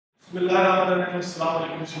बिस्मिल्लाहिर्रहमानिर्रहीम। अस्सलाम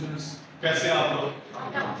वालेकुम स्टूडेंट्स, कैसे हैं आप लोग?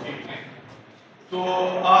 ठीक हैं। तो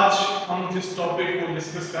आज हम जिस टॉपिक को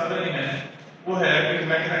डिस्कस कर रहे हैं वो है कि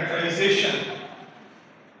मैग्नेटाइजेशन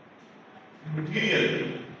मटेरियल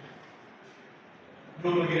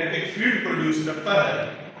जो मैग्नेटिक फील्ड प्रोड्यूस करता है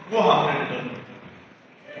वो हमने डिटरमाइन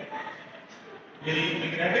किया, यानी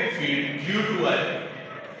magnetic field due to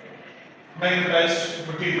magnetised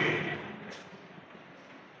material.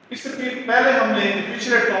 इससे पहले हमने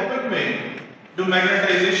पिछले टॉपिक में जो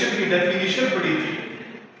मैग्नेटाइजेशन की डेफिनेशन पढ़ी थी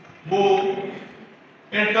वो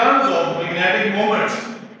in terms of magnetic moments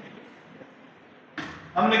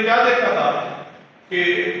हमने क्या देखा था कि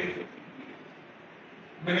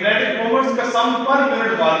मैग्नेटिक मोमेंट्स का सम पर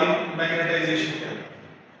यूनिट वॉल्यूम मैग्नेटाइजेशन क्या है।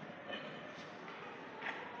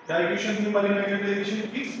 क्या इक्वेशन थी हमारी मैग्नेटाइजेशन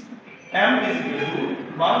की? m is equal to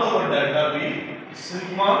 1 over delta v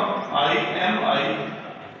sigma I m I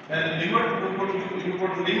and limit you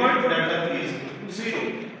put limit delta v is equal to 0।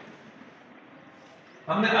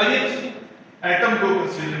 हमने ith एटम को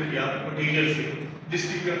consider किया मटेरियल से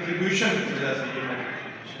जिसकी कंट्रीब्यूशन की वजह से ये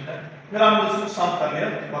मैग्नेटाइजेशन है, फिर हमने उसको सम कर लिया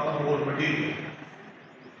मतलब whole material.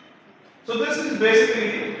 So this is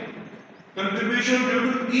basically contribution due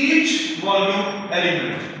to each volume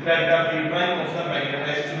element delta v prime of the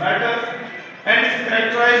magnetized matter and is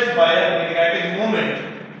characterized by a magnetic moment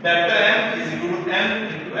delta m is equal to m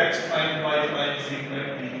into x prime y prime z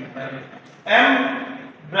prime d prime। m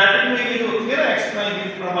bracket में ये जो होती है ना x prime d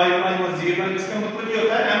prime y prime और z prime, इसका मतलब ये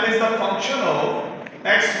होता है m is the function of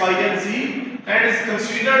x y and z and is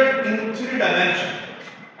considered in 3 dimension।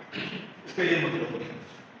 इसका ये मतलब है।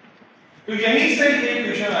 तो यहीं से ये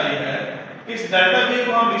इक्वेशन आई है कि इस डेल्टा v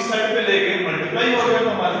को हम इस साइड पे लेके मल्टीप्लाई हो गया तो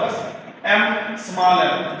हमारे पास m स्मॉल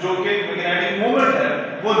m जो कि मैग्नेटिक मोमेंट है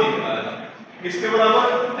वो निकला है, इसके बराबर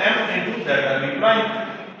m into delta v prime.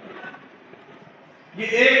 ये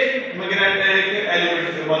एक मैग्नेटिक एलिमेंट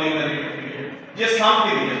के वॉल्यूम एलिमेंट के लिए ये सम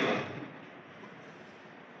के लिए था।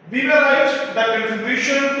 We will write the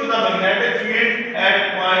contribution to the magnetic field at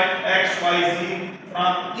point x y z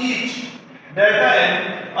from each delta n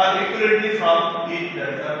are equivalently from each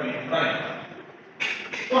delta v prime।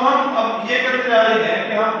 तो हम अब ये करते जा रहे हैं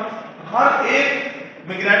कि हम हर एक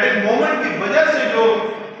मैग्नेटिक मोमेंट की वजह से जो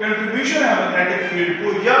कंट्रीब्यूशन है मैग्नेटिक फील्ड को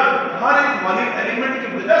या हर एक वॉल्यूम एलिमेंट की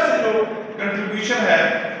वजह से जो कंट्रीब्यूशन है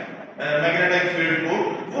मैग्नेटिक फील्ड को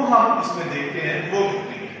वो हम इसमें देखते हैं वो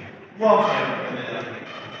कितनी है, वो हम फाइंड करने जा रहे हैं।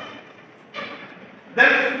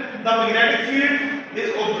 Then the magnetic field is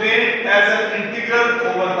obtained as an integral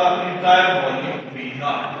over the entire volume V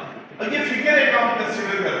naught। अब ये फिगर एक हम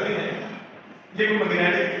कंसीडर करते हैं, ये कोई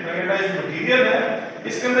मैग्नेटाइज्ड मटेरियल है,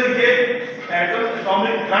 इसके अंदर ये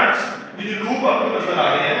एटॉमिक करंट्स ये जो लूप आपको नजर आ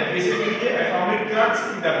रहे हैं बेसिकली ये एटॉमिक करंट्स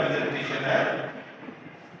की रिप्रेजेंटेशन है,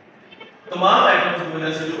 तमाम एटम्स की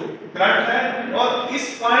वजह से जो करंट है। और इस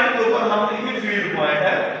पॉइंट के ऊपर हमने ये फील्ड पॉइंट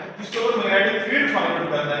है जिसके ऊपर मैग्नेटिक फील्ड फाइंड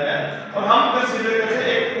आउट करना है और हम कंसीडर करते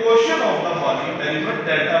हैं एक portion of the volume element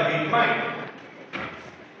delta v prime.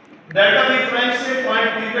 Delta v prime से पॉइंट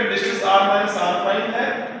p का डिस्टेंस r - r प्राइम है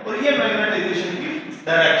और ये मैग्नेटाइजेशन की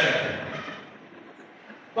डायरेक्शन है।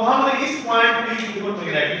 तो हमने इस पॉइंट p के ऊपर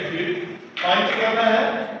मैग्नेटिक फील्ड फाइंड करना है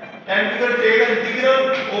and we will take the integral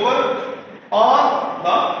over all the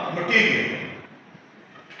material.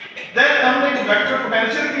 Then हमने वेक्टर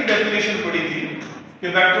पोटेंशियल की डेफिनेशन पढ़ी थी कि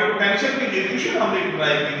वेक्टर पोटेंशियल की इक्वेशन हमने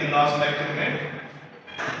ड्राइव की थी लास्ट लेक्चर में,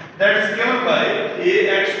 that is given by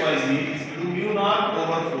ax y z is equal to mu naught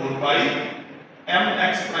over 4 pi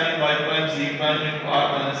mx prime y prime z prime into r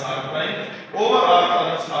minus r prime over r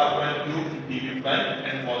minus r prime cube dv prime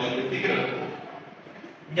and following integral।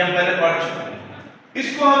 ये हम पहले पढ़ चुके हैं।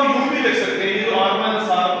 इसको हम यूं भी लिख सकते हैं, ये जो r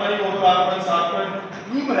minus r prime over r minus r prime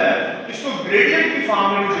cube है इसको ग्रेडियंट की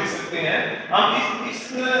फॉर्म में भी लिख सकते हैं। हम इस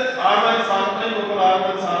r minus r prime over r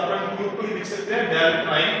minus r prime cube को लिख सकते हैं del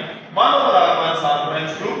prime 1 over r minus r prime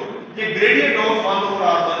cube. ये gradient of 1 over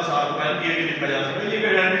r minus r prime ये भी लिखा जा सकता है। ये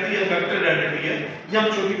आइडेंटिटी है, वेक्टर आइडेंटिटी है, ये हम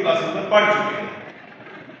छोटी क्लासेस में पढ़ चुके हैं।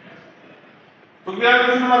 तो क्या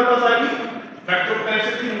क्वेश्चन हमारे पास आ गई वेक्टर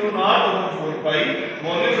पोटेंशियल की mu naught over 4 pi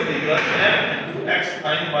volume integral m into x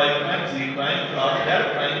prime y prime z prime plus del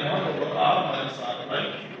prime 1 over r minus r prime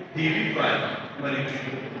dv prime बनी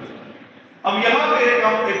हुई। अब यहां पे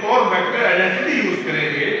हम एक और वेक्टर आइडेंटिटी यूज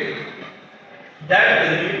करेंगे, that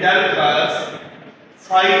will be del cross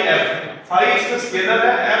phi f। phi इसका स्केलर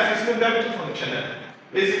है, f इसमें वेक्टर फंक्शन है,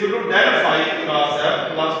 is equal to del phi cross f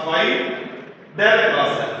plus phi del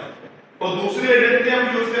cross f। और दूसरी आइडेंटिटी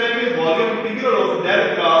हम यूज करेंगे volume integral of del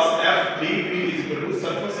cross f dv is equal to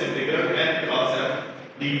surface integral n cross f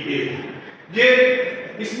dA। ये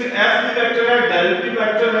इसमें f भी vector है, del भी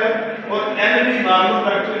vector है और n भी नॉर्मल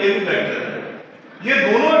वेक्टर, ये भी वेक्टर है। ये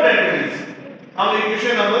दोनों आइडेंटिटीज हम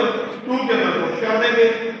इक्वेशन नंबर 2 के अंदर पुट कर देंगे।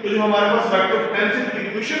 तो जो हमारे पास वेक्टर पोटेंशियल की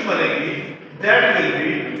इक्वेशन बनेगी, that will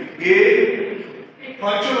be a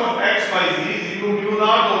function of x y z is equal to mu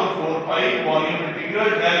naught over 4 pi volume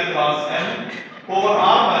integral del cross m over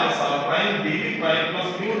r minus r prime dv prime plus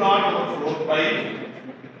mu naught over 4 pi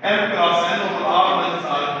m cross n over r minus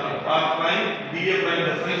r prime dv prime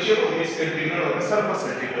differential और इसका integral होगा surface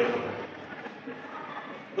integral.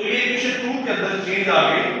 तो ये equation 2 के अंदर change आ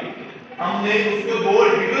गई, हमने उसको दो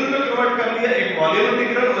इंटीग्रल में कन्वर्ट कर लिया, एक वॉल्यूम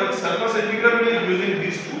इंटीग्रल और एक सरफेस इंटीग्रल में यूजिंग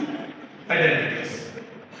दिस टू आइडेंटिटीज।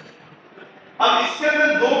 अब इसके अंदर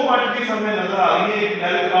दो क्वांटिटीज हमें नजर आ रही है, एक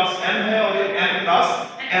डेल क्रॉस m है और एक m क्रॉस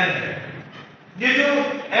n है। ये जो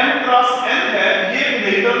m क्रॉस n है ये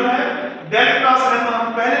रिलेटिव है। डेल क्रॉस n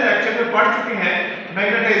हम पहले लेक्चर में पढ़ चुके हैं,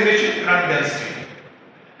 मैग्नेटाइजेशन करंट डेंसिटी,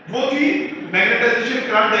 वो थी magnetisation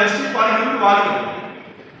current density per unit volume.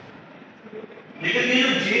 लेकिन ये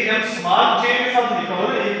जो Jm स्मॉल j के साथ लिखा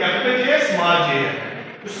हुआ है, ये कैपिटल J है, स्मॉल j है।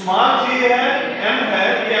 तो स्मॉल j है, m है,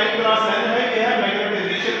 ये m क्रॉस n है, ये है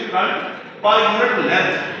magnetisation current per unit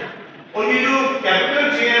length. और ये जो कैपिटल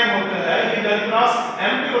Jm होता है ये डेल क्रॉस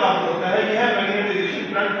m के बराबर होता है, ये है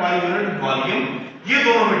magnetisation current per unit volume. ये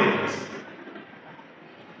दोनों में डिफरेंस।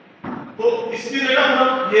 तो इसकी जगह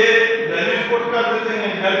हम ये वैल्यू पुट कर देते हैं,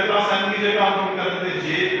 डेल क्रॉस m की जगह हम पुट कर देते हैं j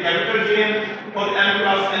कैपिटल Jm और m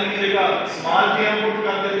क्रॉस n की जगह स्मॉल jm पुट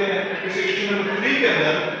कर देते हैं इस इक्वेशन नंबर 3 के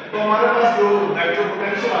अंदर। तो हमारे पास जो वेक्टर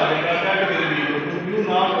पोटेंशियल आ जाएगा that will be equal to mu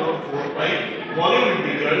naught over 4 pi volume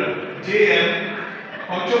integral Jm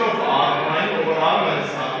function of r prime over r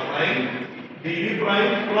minus r prime dv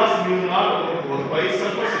prime plus mu naught over 4 pi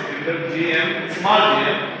surface integral Jm small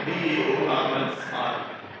jm dE over r minus r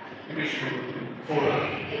equation 4।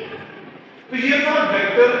 तो ये था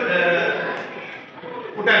vector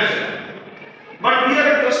potential. But we are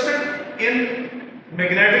interested in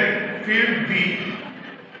magnetic field B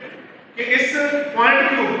कि इस point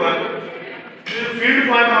के ऊपर जो field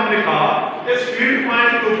point हमने कहा, इस फील्ड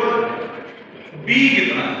पॉइंट के ऊपर B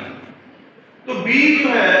कितना है। तो B जो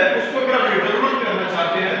है उसको अगर आप डिटरमाइन करना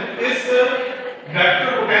चाहते हैं इस वेक्टर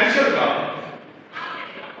पोटेंशियल का,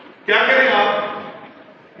 क्या करें आप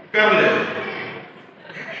कर ले।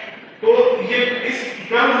 तो ये इस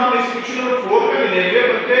कर्व हम इस इक्वेशन नंबर 4 का लेंगे,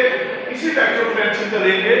 बल्कि इसी वेक्टर पोटेंशियल का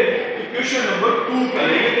लेंगे इक्वेशन नंबर 2 का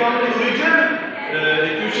लेंगे। तो हमने ओरिजिनल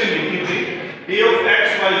इक्वेशन लिखी थी a of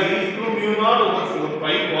x y z is equal to mu naught over 4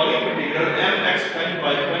 pi volume integral m x prime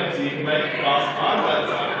y prime z prime cross r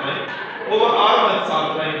minus r prime over r minus r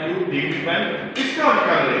prime cube dv prime। इसका हम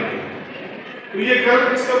कर लेंगे। तो ये curve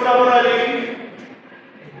किसके बराबर आ जाएगी,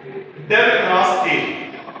 del cross a।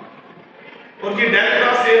 और ये डेल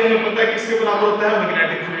क्रॉस a हमें पता है किसके बराबर होता है,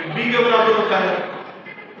 मैग्नेटिक फील्ड B के बराबर होता है।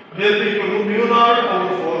 will be equal to mu naught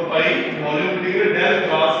over 4 pi volume integral del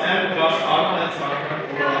cross m cross r minus r prime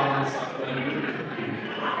over r minus r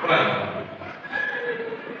prime।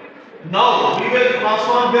 Now we will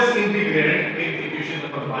transform this integrand in equation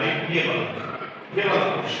number 5। ये वाला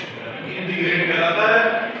question ये integrate कहलाता है,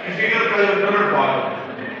 integral का जो double part.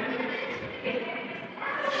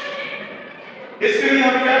 इसके लिए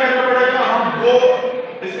हमें क्या करना पड़ेगा, हम दो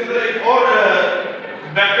इसके अंदर एक और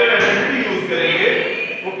वेक्टर आइडेंटिटी यूज करेंगे।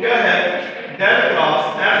 वो क्या है, del cross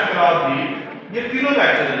f cross b। ये तीनों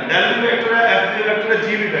वेक्टर हैं, डेल भी वेक्टर है, f भी वेक्टर है, g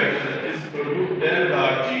भी वेक्टर है। Is equal to del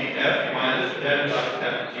dot g f minus del dot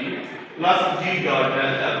f g plus g dot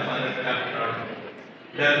del f minus f dot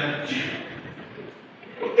del g।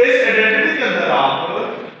 तो इस आइडेंटिटी के अंदर आप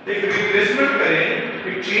एक रिप्लेसमेंट करें,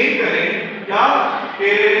 एक चेंज करें, क्या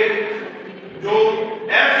कि जो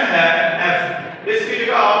f है f इसकी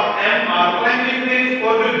जगह आप m r प्राइम लिख दें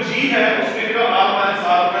और जो g है उसकी जगह r minus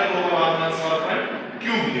r prime over r minus r prime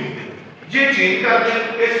cube लिख दें। ये चेंज कर दें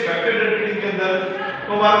इस वेक्टर आइडेंटिटी के अंदर।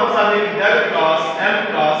 तो हमारे पास आ जाएगी del cross m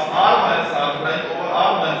cross r minus r prime over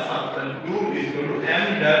r minus r prime cube is equal to m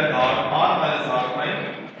del dot r minus r prime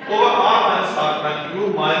over r minus r prime cube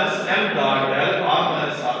minus m dot del r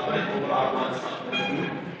minus r prime over r minus r prime cube.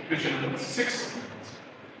 Question number 6।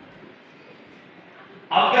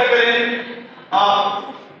 आप क्या करें,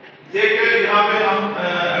 आप एक यहाँ पे हम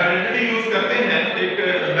identity use करते हैं, एक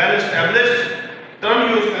वेल एस्टैब्लिश्ड टर्म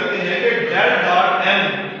यूज करते हैं कि del dot m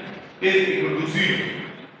is equal to 0।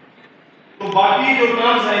 तो बाकी जो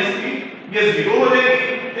टर्म्स हैं इसकी ये 0 हो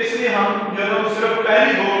जाएगी, इसलिए हम जो है सिर्फ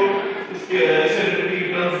पहली दो इसके आइडेंटिटी की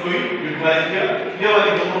टर्म्स को ही यूटिलाइज किया। ये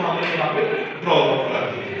वाली दोनों हमने यहाँ पे ड्रॉ कर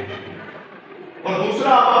दी। और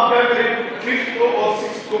दूसरा आप क्या करें, 5th को और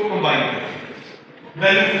 6th को कंबाइन करें,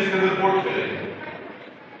 वैल्यू इसके अंदर पुट करें।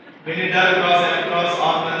 यानी del cross m cross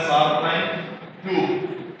r minus r prime cube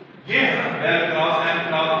ये है ना del cross m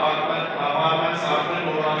cross r minus r prime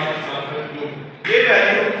और r minus r prime cube. ये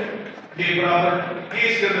वैल्यू ये बराबर k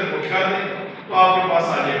इसके अंदर पुट कर दें तो आपके पास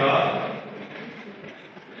आ जाएगा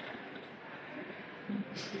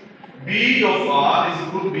b of r is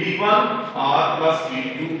equal to b1 r plus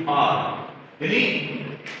b2 r, यानी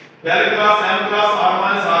del cross m cross r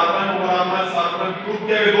minus r prime और r minus r prime cube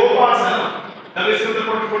के दो पार्ट्स हैं ना, तब इसके अंदर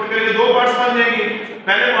पुट करके दो पार्ट्स बन जाएंगे।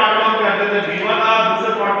 पहले पार्ट में हम कहते थे b1r,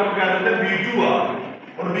 दूसरे पार्ट में कहते थे b2r,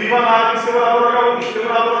 और b1r किसके बराबर होगा? इसके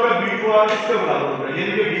बराबर होगा। b2r किसके बराबर होगा?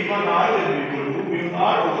 यानी कि b1r is equal to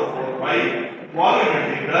b1r over 4 pi volume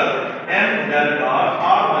integral m del dot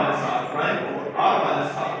r minus r prime over r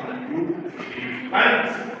minus r prime cube right।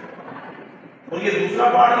 और ये दूसरा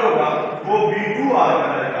पार्ट जो होगा वो b2r का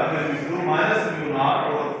रहेगा, which is equal to minus b1r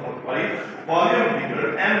over 4 pi volume integral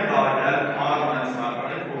m dot del r minus r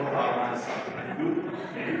prime over r minus r prime cube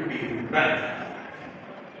right।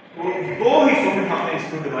 तो दो हिस्सों में हमने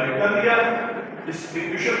इसको डिवाइड कर दिया। इस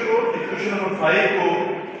इक्वेशन को, इक्वेशन नंबर 5 को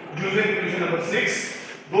यूजिंग इक्वेशन नंबर 6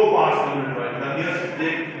 दो पार्ट्स में डिवाइड कर दिया।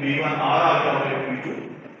 एक b1r आ गया और एक b2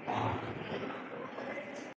 r।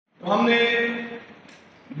 तो हमने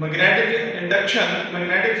magnetic induction,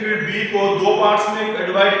 magnetic field B को दो पार्ट्स में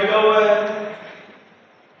डिवाइड किया हुआ है।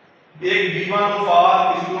 एक b1 of r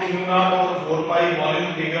is equal to mu0 over 4 pi volume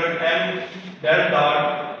integral m del dot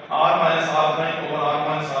r minus r prime over r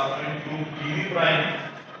minus r prime cube dv prime,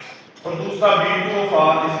 और दूसरा b2 of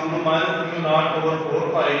r is equal to minus mu0 over 4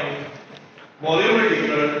 pi volume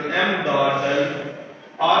integral m dot del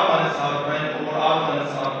r minus r prime over r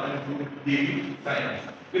minus r prime cube dv prime।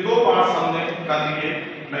 ये दो parts हमने कर दिए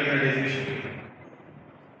magnetisation के।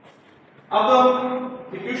 अब हम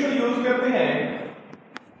इक्वेशन यूज करते हैं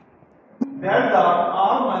delta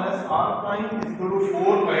r minus r prime is equal to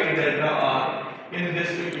 4 pi delta r in this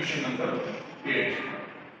equation number 8,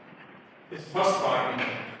 इस फर्स्ट पार्ट में।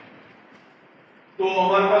 तो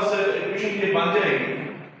हमारे पास इक्वेशन ये बन जाएगी,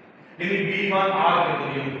 यानी b1r के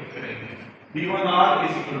लिए हम करेंगे b1r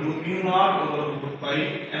is equal to mu0 over 4 pi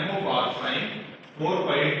m of r prime 4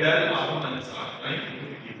 pi del r minus r prime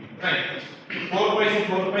right। 4 pi से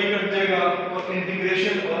 4 pi कट जाएगा और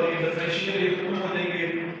इंटीग्रेशन और ये डिफरेंशियल ये खत्म हो जाएंगे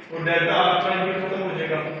और डेल्टा r प्राइम भी खत्म हो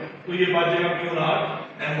जाएगा, तो ये बच जाएगा mu0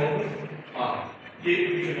 m over r। ये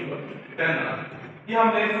इक्वेशन नंबर 10 आ। ये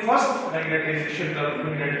हमने फर्स्ट मैग्नेटाइजेशन का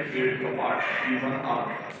मैग्नेटिक फील्ड का part b1r।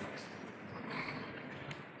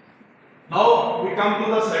 Now we come to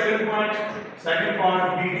the second part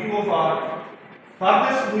b2 of r। For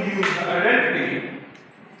this we use the identity,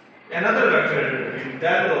 another vector identity,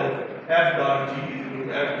 del of f dot g is equal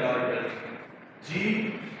to f dot del g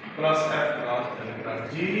plus f cross del cross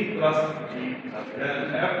g plus g plus del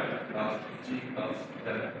f cross g plus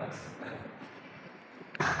del cross।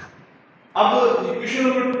 अब equation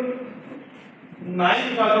number 9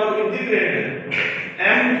 का जो integrate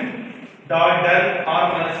है m dot del r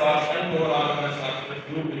minus r prime over r minus r prime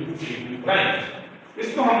cube into g prime,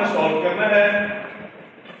 इसको हमने solve करना है।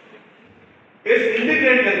 इस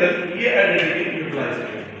integrant के अंदर ये आइडेंटिटी यूटिलाइज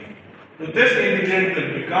करेंगे, तो this integrant will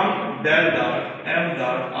become del dot m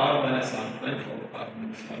dot r minus r prime over r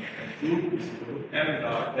minus r prime cube is equal to m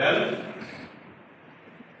dot del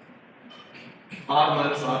r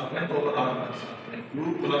minus r prime over r minus r prime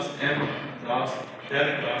cube plus m cross del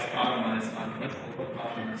cross r minus r prime over r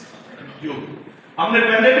minus r prime cube। हमने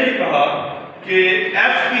पहले भी कहा कि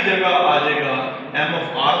f की जगह आ जाएगा m of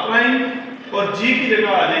r prime और g की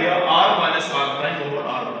जगह आ जाएगा r minus r prime over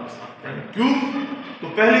r minus r prime cube। तो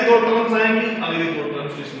पहली दो टर्म्स आएंगी, अगली दो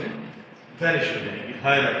टर्म्स इसमें वैनिश हो जाएंगी,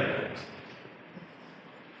 higher order terms.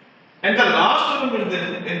 And the last term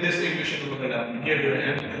in this equation को बताया ये जो है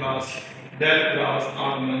m cross del cross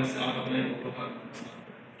r minus r prime over r minus r prime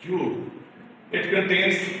cube, it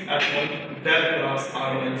contains at1 del cross r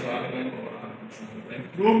minus r prime over r minus r prime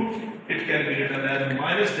cube। it can be written as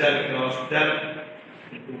minus del cross del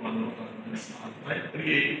into 1 over r minus r prime, तो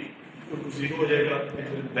ये equal to 0 हो जाएगा, it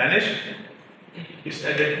will vanish इस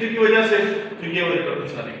identity की वजह से। तो ये वाली टर्म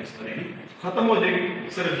सारी की सारी खत्म हो जाएगी,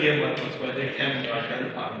 सिर्फ ये हमारे पास बच जाएगा m dot del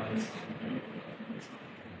r minus r prime।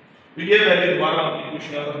 तो ये वैल्यू दोबारा हम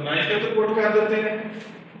इक्वेशन नंबर 9 के ऊपर पुट कर देते हैं,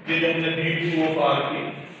 ये जो हमने b2 of r की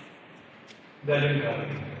वैल्यू निकाली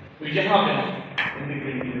है, तो यहाँ पे हम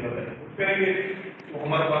इंटीग्रेट की जगह वैल्यू पुट करेंगे, तो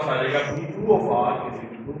हमारे पास आ जाएगा b2 of r is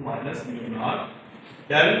equal to minus mu0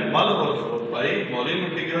 del 1 over 4 pi volume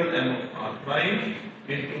integral m of r prime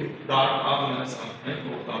into dot r minus r prime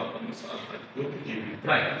over r minus r prime cube dv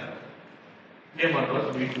prime। ये हमारे पास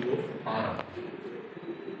b2 of r।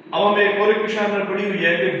 अब हमें एक और equation हमने पढ़ी हुई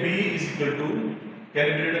है कि b is equal to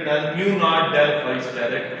can be written as mu naught del phi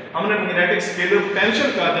steric. हमने मैग्नेटिक स्केलर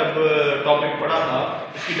पोटेंशियल का जब टॉपिक पढ़ा था,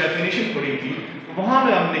 इसकी डेफिनेशन पढ़ी थी, तो वहां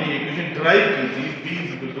में हमने ये इक्वेशन ड्राइव की थी, B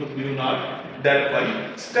equal to mu naught del phi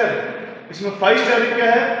steric. इसमें फाई स्टेरिक क्या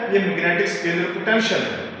है? ये मैग्नेटिक स्केलर पोटेंशियल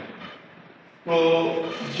है। तो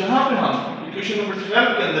यहाँ पे हम इक्वेशन नंबर 12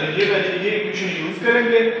 के अंदर ये इक्वेशन यूज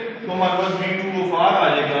करेंगे, तो हमारे पास V2 ऑफ R आ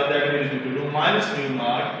जाएगा, that is equal to minus mu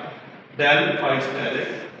naught del phi steric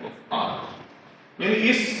of R। यानी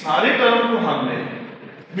इस सारे टर्म को हमने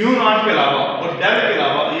म्यू नॉट के अलावा और डेल के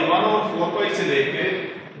अलावा ये 1/4 पाई से लेके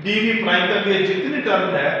dv प्राइम तक ये जितनी टर्म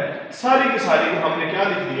है सारी की सारी को हमने क्या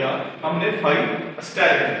लिख दिया? हमने फाई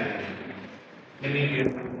स्टेरिक लिख दिया। यानी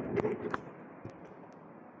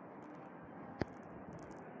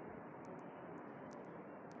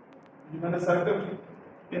मैंने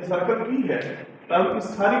सर्कल की है, टर्म की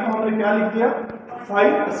सारी को हमने क्या लिख दिया? फाई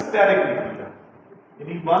स्टेरिक लिख दिया।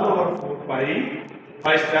 यानी 1/4 पाई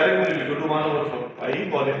phi steric will be equal to 1/4 pi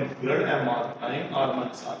volume squared m r prime r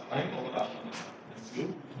minus r prime over r minus r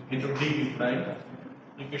cube into dv prime.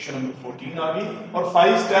 Equation number 14 आ गई। और फाई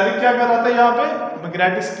स्टेरिक क्या कहलाता है? यहाँ पे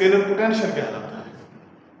मैग्नेटिक स्केलर पोटेंशियल कहलाता है।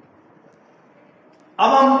 अब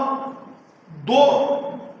हम दो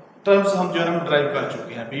टर्म्स हम जो है ड्राइव कर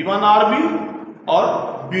चुके हैं, B1RB और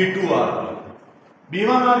B2RB।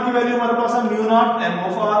 B1R की वैल्यू हमारे पास है mu naught m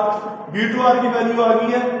of r, B2R की वैल्यू आ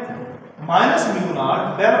गई है minus mu naught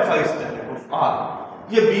del phi steric of r।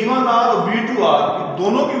 ये B1R और B2R की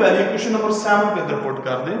दोनों की वैल्यू इक्वेशन नंबर 7 के अंदर पुट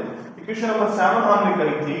कर दें। इक्वेशन नंबर 7 हमने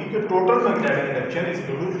कही थी कि total magnetic induction is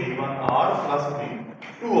equal to B1R plus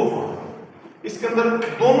B2 of r। इसके अंदर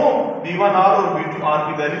दोनों B1R और B2R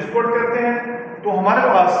की वैल्यूज पुट करते हैं, तो हमारे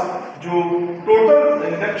पास जो टोटल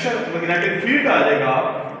इंडक्शन मैग्नेटिक फील्ड आ जाएगा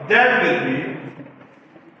that will be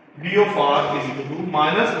B of r is equal to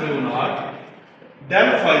minus mu naught del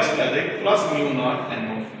phi steric plus mu naught m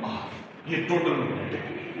of r। ये टोटल मैग्नेटिक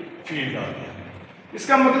फील्ड आ गया।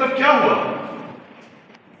 इसका मतलब क्या हुआ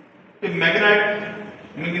कि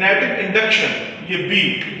मैग्नेटिक इंडक्शन ये B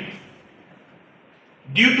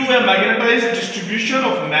due to a magnetized distribution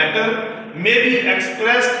of matter may be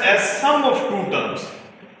expressed as sum of two terms।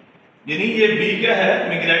 यानी ये B क्या है?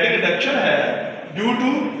 मैग्नेटिक इंडक्शन है due to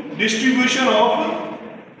distribution of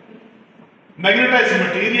magnetised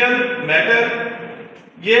material matter.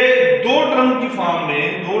 ये दो टर्म की फॉर्म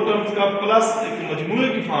में, दो टर्म्स का प्लस एक मजमूए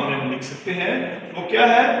की फॉर्म में हम लिख सकते हैं। वो क्या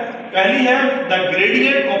है? पहली है the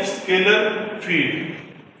gradient of scalar field.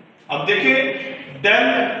 अब देखिए डेल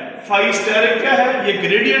फाई स्टेरिक क्या है? ये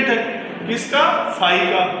ग्रेडियंट है किसका? फाई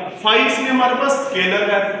का। फाई इसमें हमारे पास स्केलर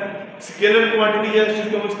है, स्केलर क्वांटिटी है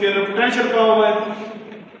जिसको हम स्केलर पोटेंशियल कहा हुआ है।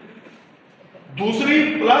 दूसरी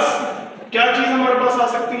प्लस क्या चीज हमारे पास आ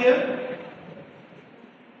सकती है?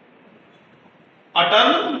 A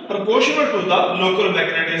term proportional to the local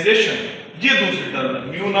magnetization। ये दूसरी टर्म है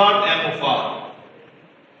mu naught m of r।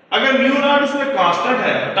 अगर म्यू नॉट इसमें कांस्टेंट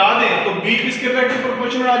है, हटा दें तो b किसके डायरेक्टली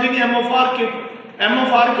प्रोपोर्शनल आ जाएगी? m of r के। m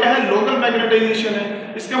of r क्या है? लोकल मैग्नेटाइजेशन है।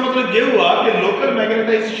 इसका मतलब ये हुआ कि लोकल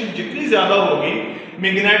मैग्नेटाइजेशन जितनी ज्यादा होगी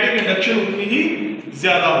मैग्नेटिक इंडक्शन उतनी ही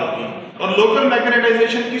ज्यादा होगी। और लोकल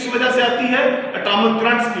मैग्नेटाइजेशन किस वजह से आती है? एटॉमिक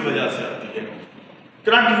करंट्स की वजह से आती है,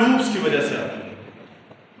 करंट लूप्स की वजह से आती है।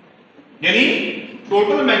 यानी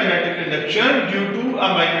total magnetic induction due to a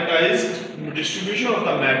magnetized distribution of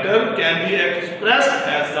the matter can be expressed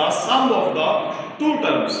as the sum of the two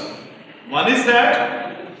terms। One is a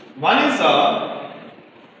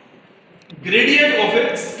gradient of a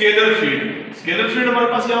scalar field। scalar field हमारे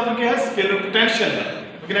पास यहाँ पर क्या है? scalar potential है,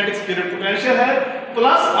 magnetic scalar potential है,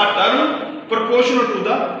 plus a term proportional to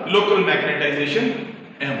the local magnetization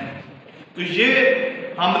m। तो ये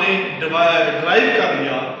हमने ड्राइव कर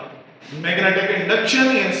लिया magnetic induction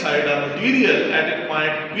inside a material at a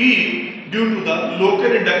point P due to the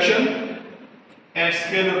local induction and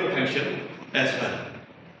scalar potential as well।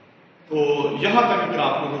 तो यहां तक अगर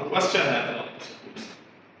आपको कोई क्वेश्चन है तो आप पूछ सकते हैं।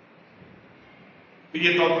 तो ये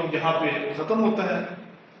टॉपिक यहाँ पे खत्म होता है।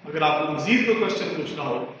 अगर आपको मजीद कोई क्वेश्चन पूछना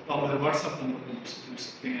हो तो आप मेरे व्हाट्सएप नंबर पर पूछ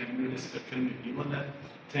सकते हैं, मेरे डिस्क्रिप्शन में गिवन है।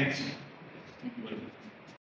 थैंक्स।